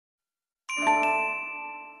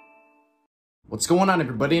What's going on,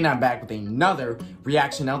 everybody? And I'm back with another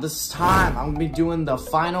reaction. Now this time, I'm going to be doing the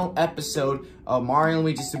final episode of Mario and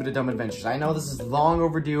Luigi's Stupid and Dumb Adventures. I know this is long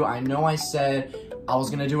overdue. I know I said I was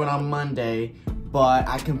going to do it on Monday, but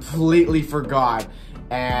I completely forgot.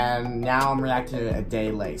 And now I'm reacting to it a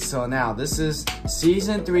day late. So now, this is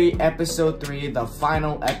Season 3, Episode 3, the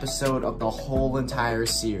final episode of the whole entire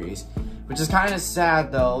series. Which is kind of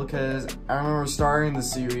sad, though, because I remember starting the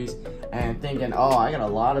series and thinking, oh, I got a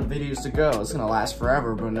lot of videos to go. It's going to last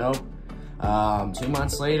forever, but nope. 2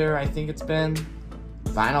 months later, I think it's been,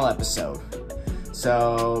 final episode.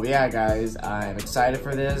 So, yeah, guys, I'm excited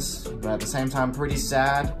for this, but at the same time, pretty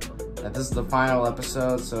sad that this is the final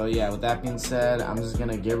episode. So, yeah, with that being said, I'm just going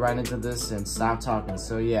to get right into this and stop talking.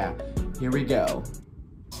 So, yeah, here we go.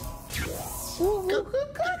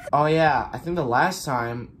 Oh yeah, I think the last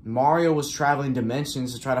time Mario was traveling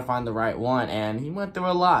dimensions to try to find the right one, and he went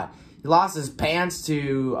through a lot. He lost his pants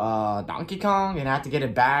to Donkey Kong and had to get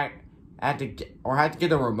it back, had to get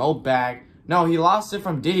the remote back. No, he lost it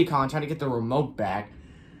from Diddy Kong trying to get the remote back,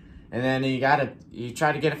 and then he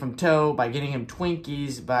tried to get it from Toad by getting him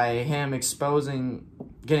Twinkies, by him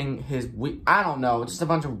getting his, I don't know, just a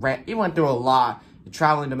bunch of he went through a lot.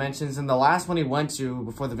 Traveling dimensions, and the last one he went to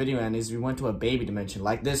before the video ended is he went to a baby dimension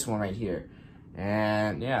like this one right here,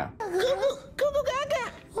 and yeah,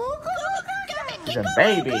 he's a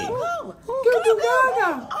baby.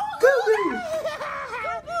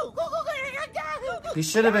 He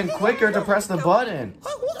should have been quicker to press the button.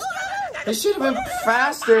 He should have been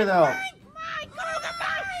faster though.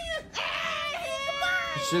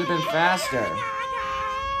 He should have been faster.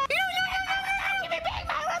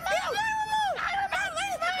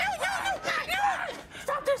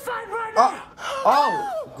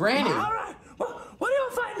 Oh, Granny. All right. Well, what are you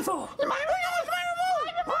fighting for? All right.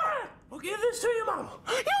 We'll give this to your mama.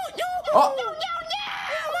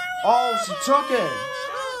 Oh, she took it.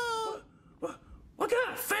 What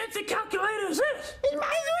kind of fancy calculator is this?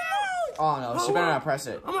 Oh, no, she better not press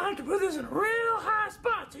it. I'm going to have to put this in a real high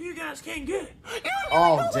spot so you guys can't get it.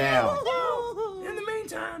 Oh, damn. In the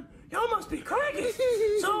meantime, y'all must be cranky.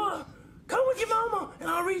 So, come with your mama and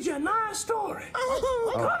I'll read you a nice story.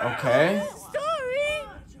 Okay.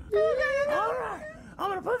 Alright, I'm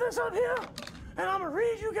gonna put this up here and I'm gonna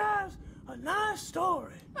read you guys a nice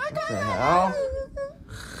story. What the hell?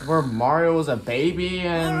 Where Mario was a baby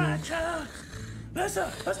and... Alright, child. Let's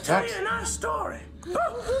tell you a nice story. Who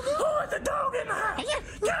let the dog in the house?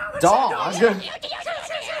 Dog?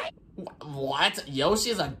 What?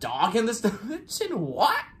 Yoshi's a dog in this dimension?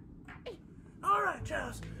 What? Alright,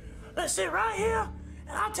 child. Let's sit right here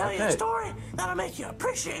and I'll tell you a story that'll make you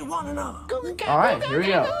appreciate one another. Alright, here we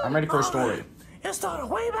go. I'm ready for a story. It started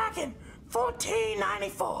way back in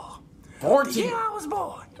 1494. 14? The year I was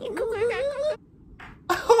born.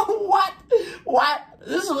 What? What?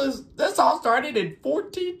 This all started in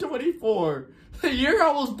 1424. The year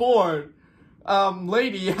I was born.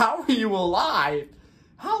 Lady, how are you alive?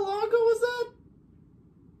 How long ago was that?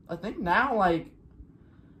 I think now, like,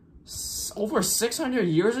 over 600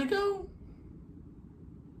 years ago?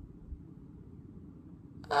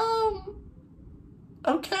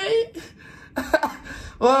 Okay.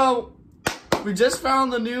 Well, we just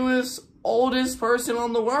found the newest, oldest person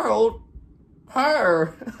on the world.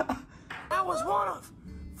 Her. I was one of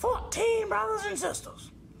 14 brothers and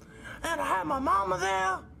sisters. And I had my mama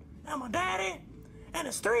there, and my daddy, and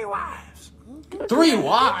his 3 wives. 3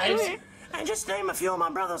 wives? And just to name a few of my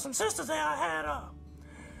brothers and sisters there, I had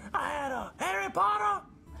Harry Potter,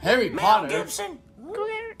 Mel Gibson,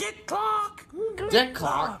 Dick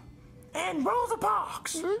Clark, and Rosa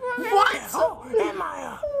Parks. What? Yeah, oh, and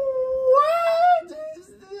my What is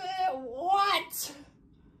that? What?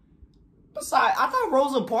 Besides, I thought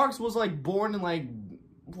Rosa Parks was like born in like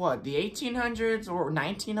what, the 1800s or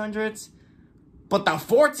 1900s, but the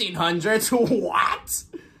 1400s. What?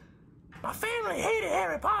 My family hated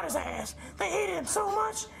Harry Potter's ass. They hated him so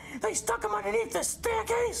much they stuck him underneath the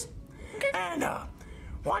staircase. And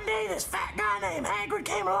one day this fat guy named Hagrid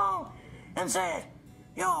came along and said,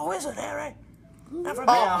 "You're a wizard, Harry." And from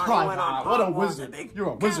there on, he went on what a wizard! You're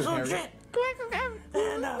a wizard, Harry.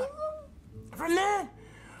 And from then,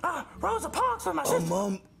 Rosa Parks was my sister.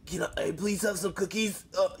 Mom, can I please have some cookies?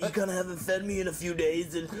 You kind of haven't fed me in a few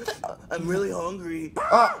days, and I'm really hungry.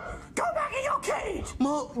 Go back in your cage!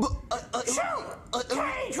 Mom, Shoot!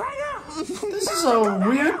 Cage, right now! This is a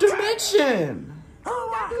weird dimension.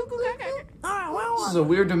 Alright, well, This is a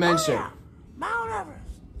weird dimension. Mount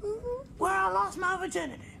Everest, where I lost my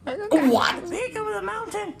virginity. What? The peak of the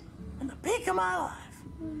mountain and the peak of my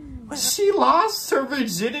life. She lost her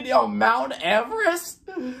virginity on Mount Everest?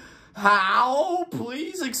 How?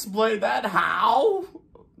 Please explain that. How?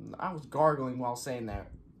 I was gargling while saying that.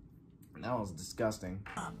 That was disgusting.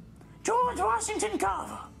 George Washington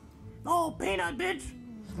Carver. Oh, peanut bitch.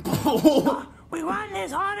 We ride in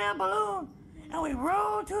this hot air balloon and we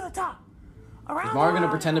roll to the top. Around Is Mario gonna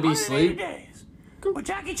pretend to be asleep? Days with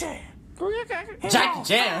Jackie Chan. Jackie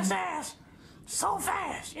Chan? Fast, so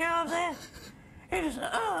fast, you know what I'm saying? He just,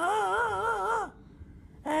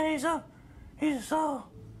 and he's so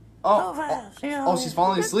fast, you know what I Oh, mean? she's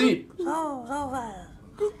falling asleep. So fast.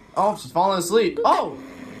 Oh, she's falling asleep. Oh,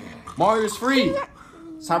 Mario's free.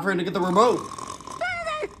 It's time for him to get the remote.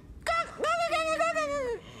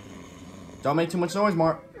 Don't make too much noise,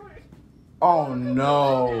 Mario. Oh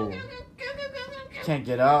no. Can't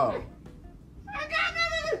get up.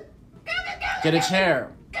 Get a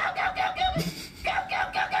chair.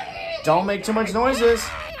 Don't make too much noises.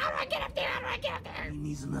 You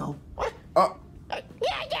need some help? Oh.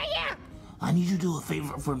 Yeah. I need you to do a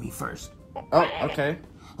favor for me first. Oh, okay.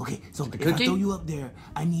 Okay, so if cookie? I throw you up there,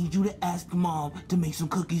 I need you to ask Mom to make some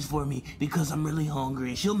cookies for me because I'm really hungry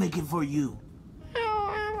and she'll make it for you.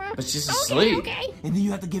 But she's asleep. Okay. And then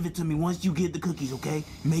you have to give it to me once you get the cookies, okay?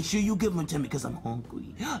 Make sure you give them to me because I'm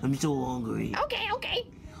hungry. I'm so hungry. Okay.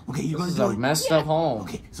 Okay, you're This is gonna a do it? messed up home.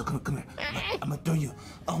 Okay, so come here. I'm gonna throw you.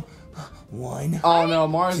 One. Oh no,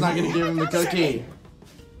 Mario's not gonna give him the cookie.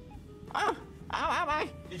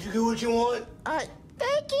 Did you get what you want?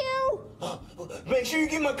 Thank you. Make sure you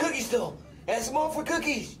get my cookies though. Ask Mom for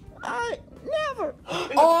cookies. Never.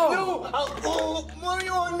 No,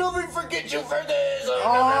 Mario, I'll never forget you for this.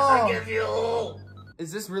 I'll never forgive you.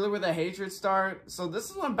 Is this really where the hatred starts? So this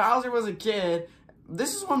is when Bowser was a kid.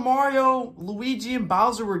 This is when Mario, Luigi, and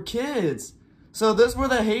Bowser were kids. So this is where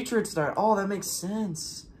the hatred starts. Oh, that makes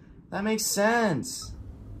sense. That makes sense.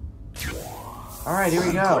 All right, here we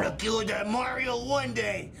I'm go. gonna kill that Mario one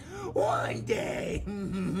day. One day.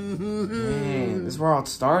 Man, this is where all it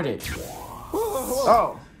started.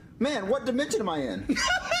 Oh. Man, what dimension am I in?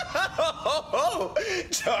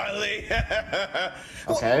 Charlie. Hey,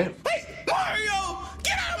 Okay. Mario!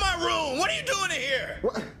 Get out of my room! What are you doing in here?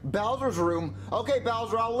 What? Bowser's room. Okay,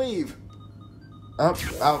 Bowser, I'll leave.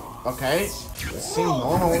 Okay. It seemed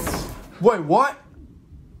normal. Wait, what?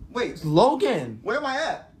 Wait, Logan. where am I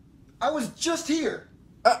at? I was just here.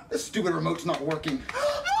 This stupid remote's not working.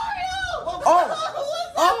 Mario!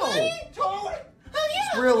 Oh! Toad!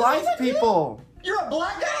 It's real life people. You're a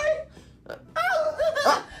black guy?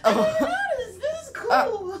 This is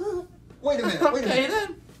cool. Wait a minute, wait a Okay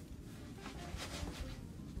minute.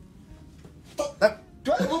 then.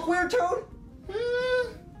 Do I look weird, Toad? Not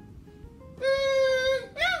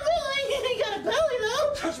really. You got a belly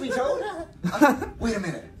though. Touch me, Toad. Wait a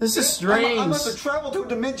minute. This is I strange. must have traveled to a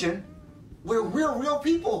dimension where we're real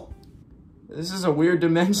people. This is a weird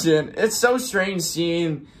dimension. It's so strange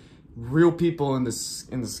seeing real people in the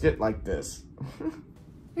skit like this.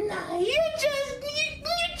 Nah, you're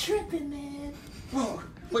tripping, man. Whoa,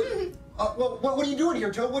 wait. What are you doing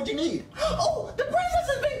here, Toad? What do you need? Oh, the princess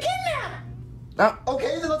has been kidnapped.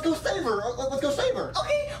 Okay, then let's go save her. Let's go save her.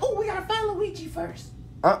 Okay. Oh, we gotta find Luigi first.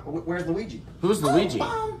 Where's Luigi? Who's Luigi?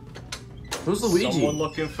 Who's Luigi? Someone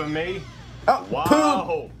looking for me? Oh,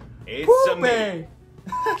 Wow, it's a me,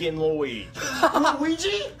 Poopy. fucking Luigi.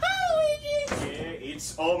 Luigi? Yeah,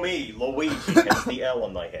 it's me, Luigi. Has the L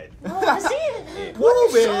on my head. Oh, I see it. Why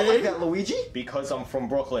do you sound like Poopy. that, Luigi? Because I'm from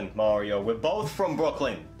Brooklyn, Mario. We're both from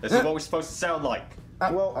Brooklyn. This is what we're supposed to sound like.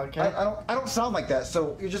 Well, okay. I don't sound like that,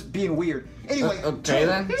 so you're just being weird. Anyway, Okay, Toad,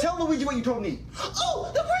 then. tell Luigi what you told me.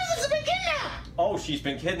 Oh, the princess has been kidnapped. Oh, she's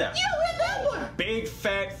been kidnapped. You don't remember? Big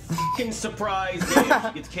fat fucking surprise. Yeah,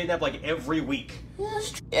 she gets kidnapped like every week.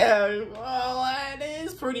 Yeah, well, that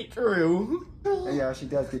is pretty true. Yeah, she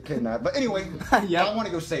does get kidnapped. But anyway, Yep. I want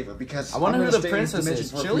to go save her because I wonder I'm who gonna the stay in this princess dimension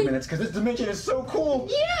is. for a Chili? few minutes because this dimension is so cool.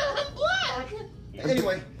 Yeah, I'm black.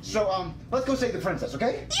 Anyway, so let's go save the princess,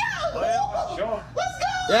 okay? Yeah. Well, sure. Let's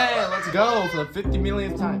go. Yeah, let's go for the 50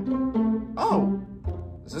 millionth time. Oh,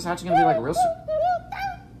 is this actually gonna be like real?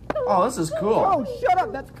 Oh, this is cool. Oh, shut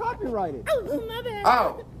up! That's copyrighted. Oh, my bad.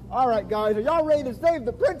 Oh, All right, guys, are y'all ready to save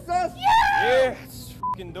the princess? Yeah, let's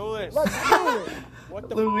fucking do this. Let's do it. What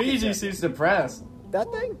the Luigi f- seems depressed. That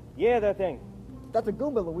thing? Yeah, that thing. That's a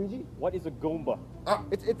Goomba, Luigi. What is a Goomba?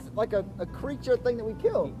 It's like a creature thing that we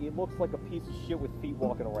kill. It looks like a piece of shit with feet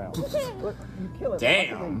walking around. Look, you kill it.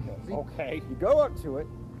 Damn. See? Okay. You go up to it,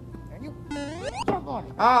 and you jump on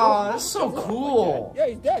it. Oh, that's so cool. Yeah,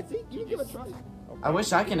 he's dead. See? You can give it a try. I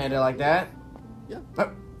wish I can edit like that. Yeah.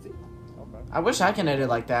 Oh, See? I wish I can edit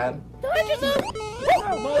like that. Calm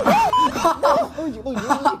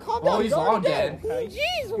down. Oh, he's all dead. Jeez,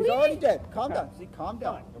 he's already dead. Calm down. See, calm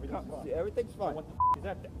down. See, everything's fine. What the is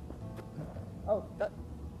that thing? Oh,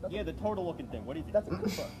 Yeah, the turtle looking thing. What is it? that's a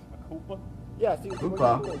Koopa. A Koopa? Yeah, see,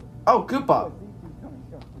 Koopa. Oh, Koopa.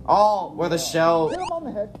 Oh, where the shell. Hit him on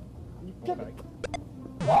the head. You kick it.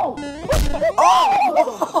 Oh!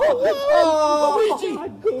 Luigi!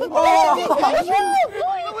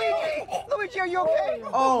 Luigi, are you okay?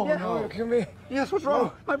 Oh, yeah. no. Come here. Yes, what's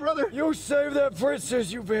wrong? My brother. You save that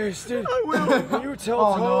princess, you bastard. I will. You tell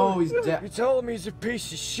Oh, Toad. no, he's dead. You tell him he's a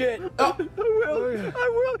piece of shit. Oh. I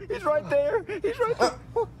will. He's right there. He's right there.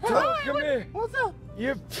 Toad, come here. What's up?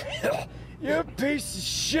 You're a piece of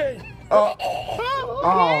shit. Oh,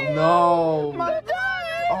 oh no. My dad.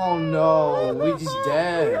 Oh no, Luigi's We have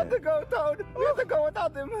dead. to go, Toad. We have to go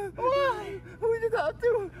without them. Why? We just have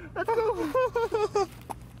to. Let's go.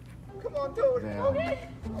 Come on, Toad. Damn. Okay.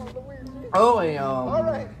 Oh, Luigi. Oh, All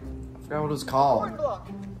right. I forgot what it was called. Coin block.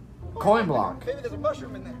 Coin block. Maybe there's a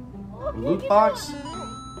mushroom in there. Loot box?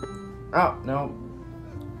 Oh, no.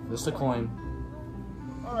 Just a coin.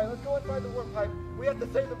 All right, let's go inside the warp pipe. We have to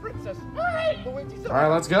save the princess. All right. Luigi, Alright,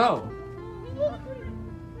 let's go. All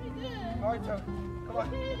right, Toad. Come on.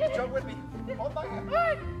 Jump with me. Hold my hand. All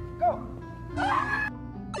right. Go.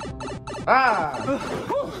 Ah!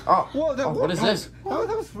 Oh, Whoa, that what is this? Oh,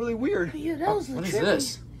 that was really weird. Yeah, that was What is trippy.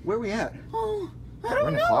 this? Where are we at? Oh, I We're don't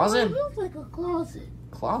in a know. closet? It looks like a closet.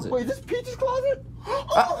 Closet. Wait, is this Peach's closet?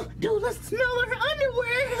 Oh, dude, let's smell her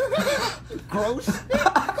underwear. Gross.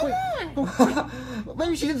 Come on.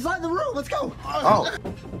 Maybe she's inside the room. Let's go. Oh.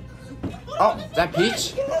 Oh, is that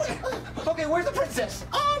Peach? Okay, where's the princess?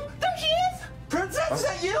 There she is. Princess, is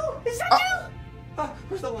that you? Is that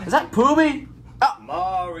Where's the light? Is that Pooby? Oh.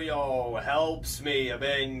 Mario helps me. I've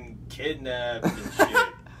been kidnapped and shit. you?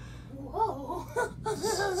 Whoa.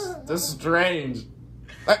 This is strange.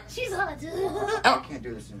 She's hot. I can't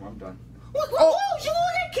do this anymore. I'm done. Whoa, she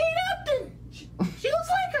looks like Kate Upton. She looks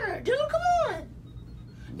like her. Dude, come on.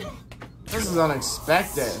 This is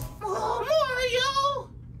unexpected. Oh, Mario.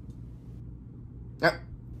 Yeah.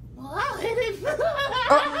 Well, I'll hit it.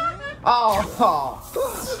 Oh.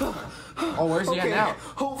 Oh, where's he at now?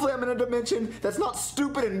 Hopefully I'm in a dimension that's not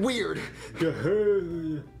stupid and weird.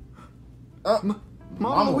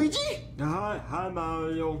 Mama Luigi? Hi,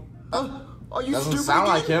 Mario. Are you Doesn't stupid sound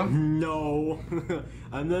again? like him. No.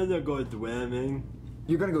 I'm gonna go swimming.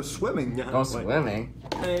 You're gonna go swimming? Go swimming.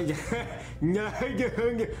 No.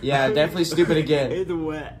 Yeah, definitely stupid again. It's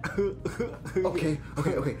wet. Okay.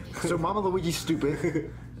 So Mama Luigi's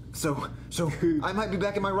stupid. So I might be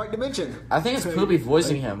back in my right dimension. I think it's Pooby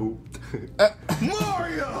voicing him.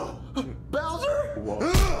 Mario! Bowser?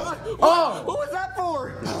 Oh! What was that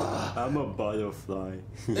for? I'm a butterfly.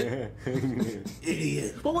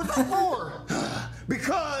 Idiot. What was that for?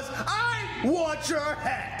 Because I want your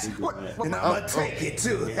hat. And I'm gonna take it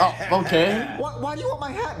too. Oh, okay. Why do you want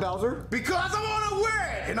my hat, Bowser? Because I wanna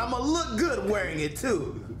wear it. And I'm gonna look good wearing it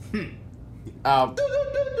too.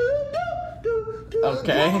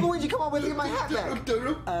 Okay. Mama Luigi, come on, let's get my hat back.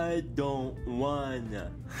 I don't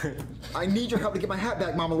wanna. I need your help to get my hat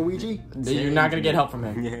back, Mama Luigi. You're not gonna get help from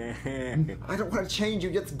him. I don't want to change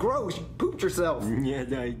you. It's gross. You pooped yourself.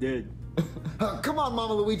 Yes, I did. Come on,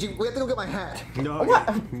 Mama Luigi. We have to go get my hat. No. What?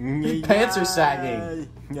 Pants are sagging.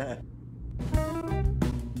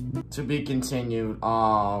 To be continued.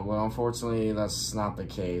 Well, unfortunately, that's not the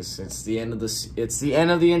case. It's the end of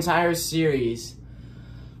the entire series.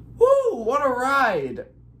 Woo! What a ride!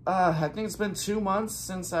 I think it's been 2 months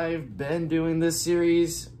since I've been doing this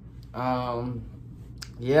series.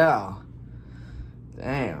 Yeah.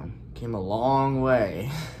 Damn. Came a long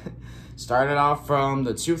way. Started off from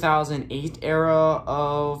the 2008 era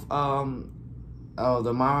of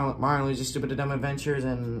the Mario and Luigi Stupid and Dumb Adventures,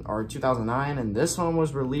 or 2009, and this one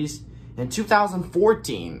was released in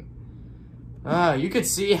 2014. You could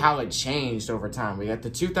see how it changed over time. We got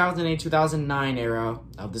the 2008-2009 era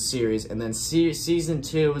of the series, and then season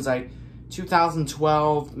 2 was like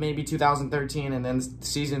 2012, maybe 2013, and then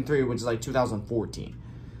season 3, which is like 2014.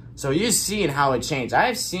 So you're seeing how it changed.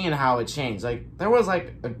 I've seen how it changed. Like, there was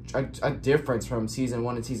like a difference from season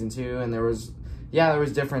 1 and season 2, and there was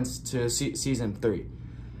difference to season 3.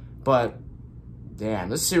 But damn,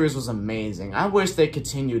 this series was amazing. I wish they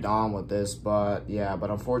continued on with this, but yeah,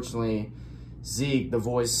 but unfortunately, Zeke, the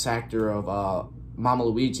voice actor of Mama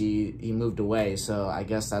Luigi, he moved away, so I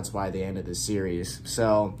guess that's why they ended the series.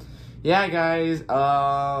 So yeah, guys,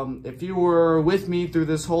 if you were with me through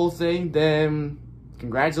this whole thing, then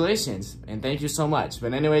congratulations, and thank you so much.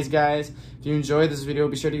 But anyways, guys, if you enjoyed this video,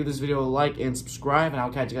 be sure to give this video a like and subscribe, and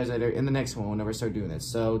I'll catch you guys later in the next one whenever I start doing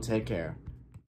this. So, take care.